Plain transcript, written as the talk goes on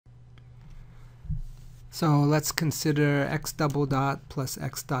So let's consider x double dot plus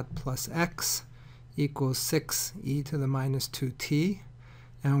x dot plus x equals 6e to the minus 2t.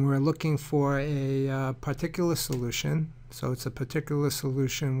 And we're looking for a particular solution. So it's a particular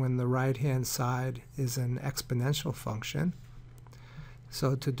solution when the right-hand side is an exponential function.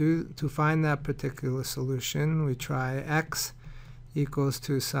 So to find that particular solution, we try x equals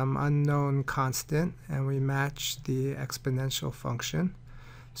to some unknown constant, and we match the exponential function.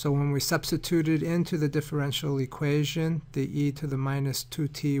 So when we substitute it into the differential equation, the e to the minus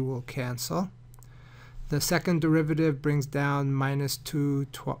 2t will cancel. The second derivative brings down minus 2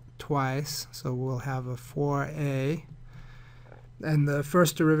 twice, so we'll have a 4a. And the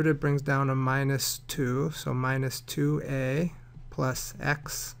first derivative brings down a minus 2, so minus 2a plus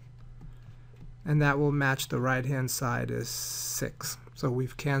x. And that will match the right-hand side as 6. So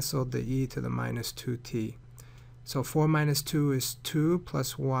we've canceled the e to the minus 2t. So 4 minus 2 is 2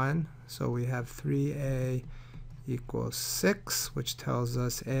 plus 1, so we have 3a equals 6, which tells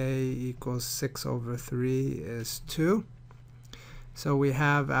us a equals 6 over 3 is 2. So we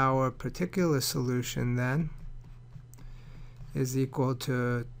have our particular solution then is equal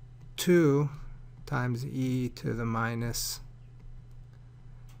to 2 times e to the minus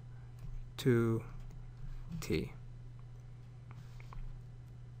 2t.